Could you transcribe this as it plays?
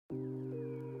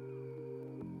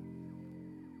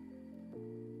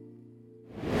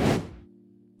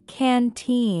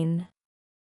Canteen.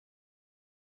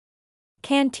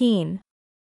 Canteen.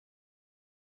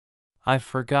 I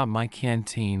forgot my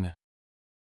canteen.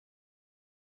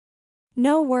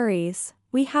 No worries,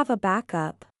 we have a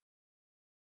backup.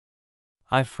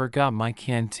 I forgot my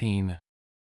canteen.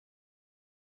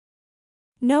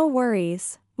 No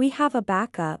worries, we have a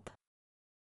backup.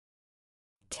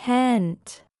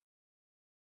 Tent.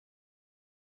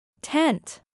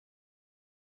 Tent.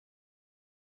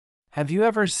 Have you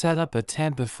ever set up a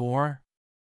tent before?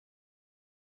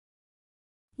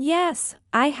 Yes,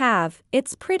 I have.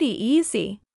 It's pretty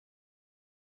easy.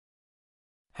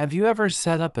 Have you ever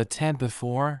set up a tent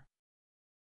before?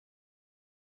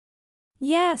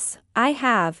 Yes, I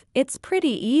have. It's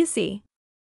pretty easy.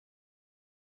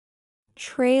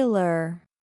 Trailer.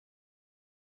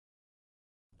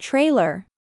 Trailer.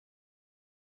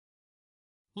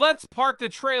 Let's park the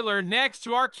trailer next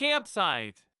to our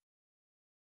campsite.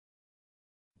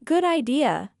 Good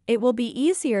idea. It will be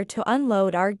easier to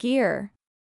unload our gear.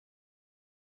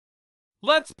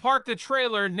 Let's park the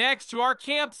trailer next to our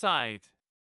campsite.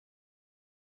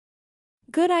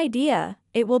 Good idea.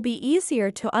 It will be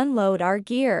easier to unload our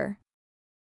gear.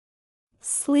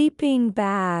 Sleeping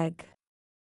bag.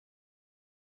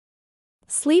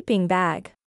 Sleeping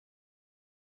bag.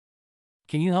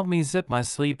 Can you help me zip my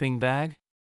sleeping bag?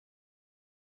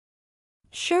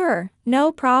 Sure,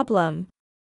 no problem.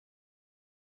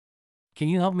 Can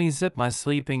you help me zip my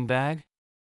sleeping bag?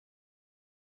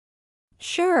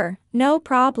 Sure, no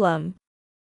problem.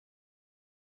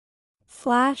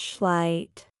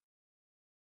 Flashlight.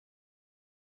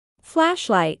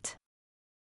 Flashlight.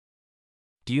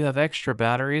 Do you have extra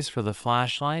batteries for the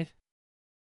flashlight?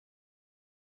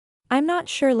 I'm not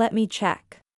sure, let me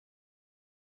check.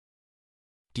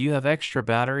 Do you have extra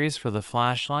batteries for the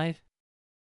flashlight?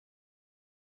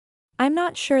 I'm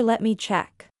not sure, let me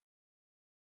check.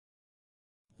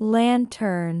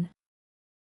 Lantern.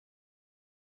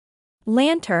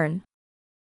 Lantern.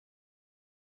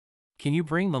 Can you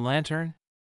bring the lantern?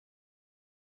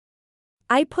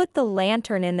 I put the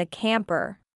lantern in the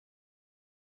camper.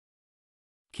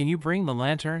 Can you bring the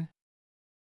lantern?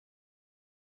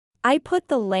 I put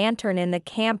the lantern in the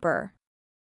camper.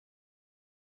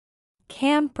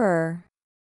 Camper.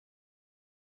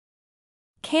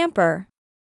 Camper.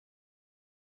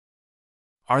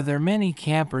 Are there many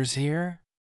campers here?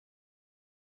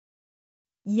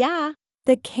 Yeah,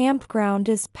 the campground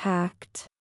is packed.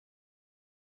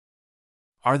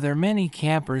 Are there many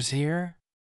campers here?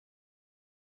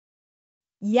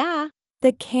 Yeah,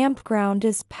 the campground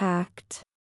is packed.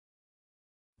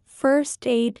 First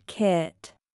aid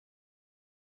kit.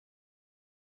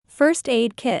 First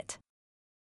aid kit.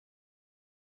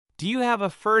 Do you have a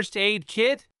first aid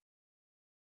kit?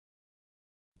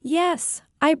 Yes,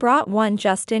 I brought one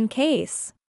just in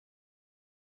case.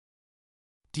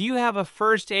 Do you have a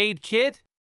first aid kit?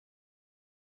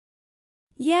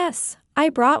 Yes, I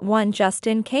brought one just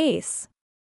in case.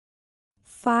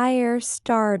 Fire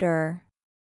starter.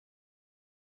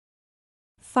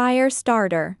 Fire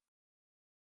starter.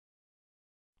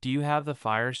 Do you have the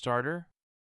fire starter?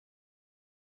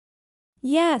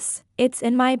 Yes, it's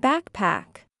in my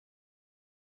backpack.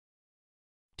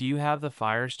 Do you have the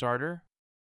fire starter?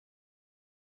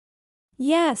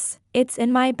 Yes, it's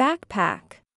in my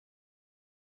backpack.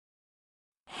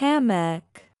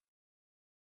 Hammock.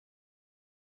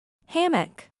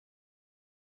 Hammock.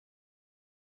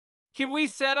 Can we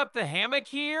set up the hammock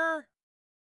here?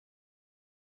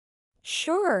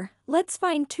 Sure, let's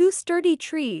find 2 sturdy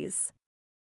trees.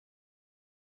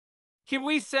 Can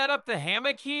we set up the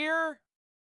hammock here?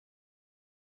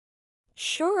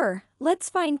 Sure, let's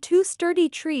find 2 sturdy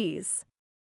trees.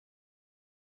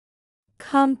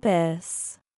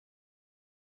 Compass.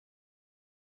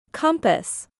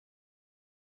 Compass.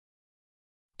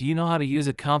 Do you know how to use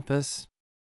a compass?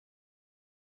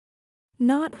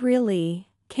 Not really.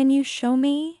 Can you show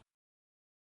me?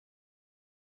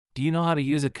 Do you know how to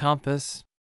use a compass?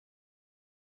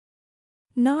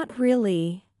 Not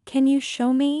really. Can you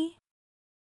show me?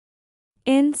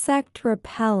 Insect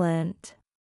repellent.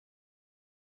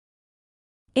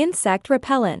 Insect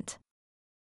repellent.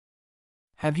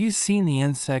 Have you seen the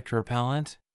insect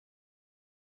repellent?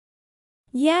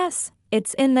 Yes,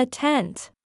 it's in the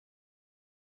tent.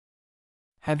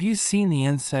 Have you seen the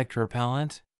insect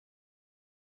repellent?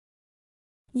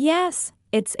 Yes,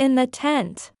 it's in the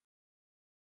tent.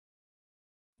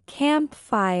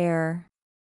 Campfire.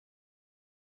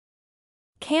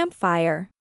 Campfire.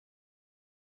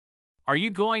 Are you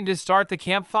going to start the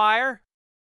campfire?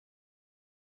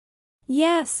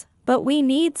 Yes, but we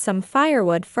need some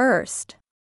firewood first.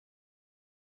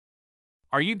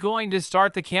 Are you going to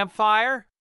start the campfire?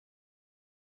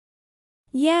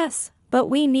 Yes, but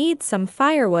we need some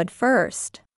firewood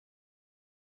first.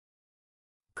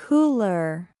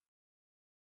 Cooler.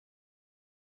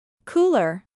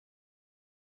 Cooler.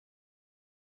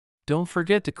 Don't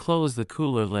forget to close the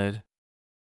cooler lid.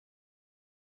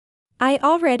 I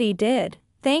already did.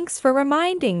 Thanks for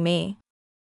reminding me.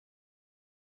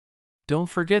 Don't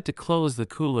forget to close the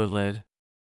cooler lid.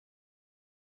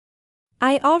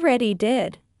 I already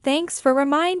did. Thanks for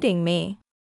reminding me.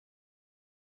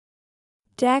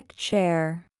 Deck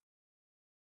chair.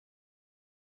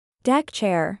 Deck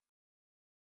chair.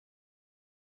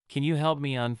 Can you help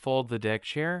me unfold the deck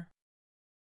chair?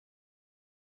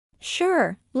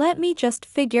 Sure, let me just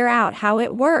figure out how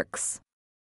it works.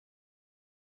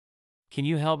 Can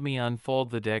you help me unfold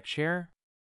the deck chair?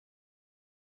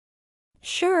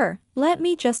 Sure, let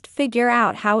me just figure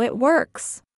out how it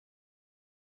works.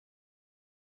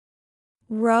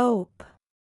 Rope.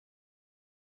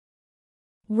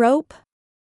 Rope.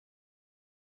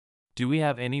 Do we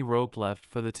have any rope left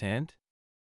for the tent?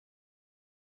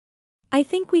 I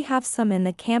think we have some in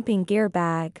the camping gear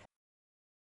bag.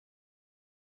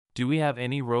 Do we have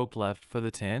any rope left for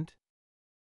the tent?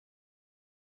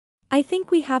 I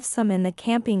think we have some in the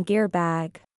camping gear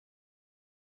bag.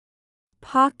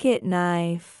 Pocket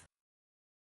knife.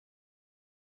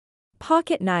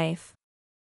 Pocket knife.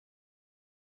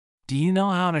 Do you know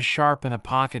how to sharpen a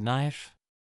pocket knife?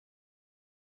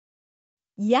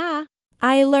 Yeah,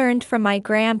 I learned from my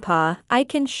grandpa. I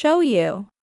can show you.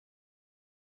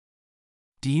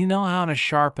 Do you know how to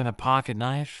sharpen a pocket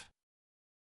knife?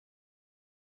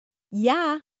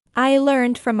 Yeah, I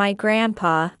learned from my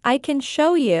grandpa. I can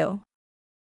show you.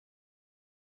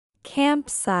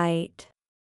 Campsite.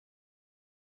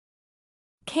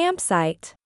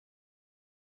 Campsite.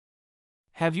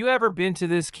 Have you ever been to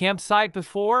this campsite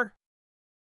before?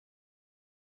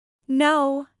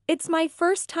 No, it's my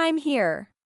first time here.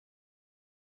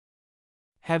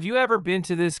 Have you ever been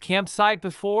to this campsite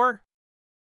before?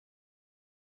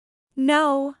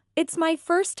 No, it's my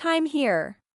first time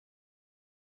here.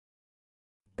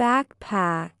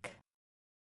 Backpack.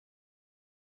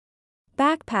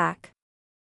 Backpack.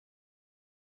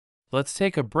 Let's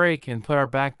take a break and put our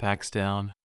backpacks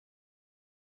down.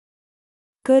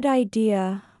 Good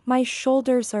idea. My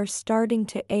shoulders are starting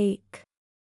to ache.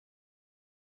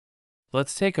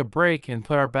 Let's take a break and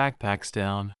put our backpacks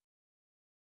down.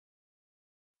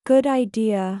 Good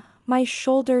idea. My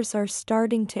shoulders are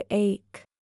starting to ache.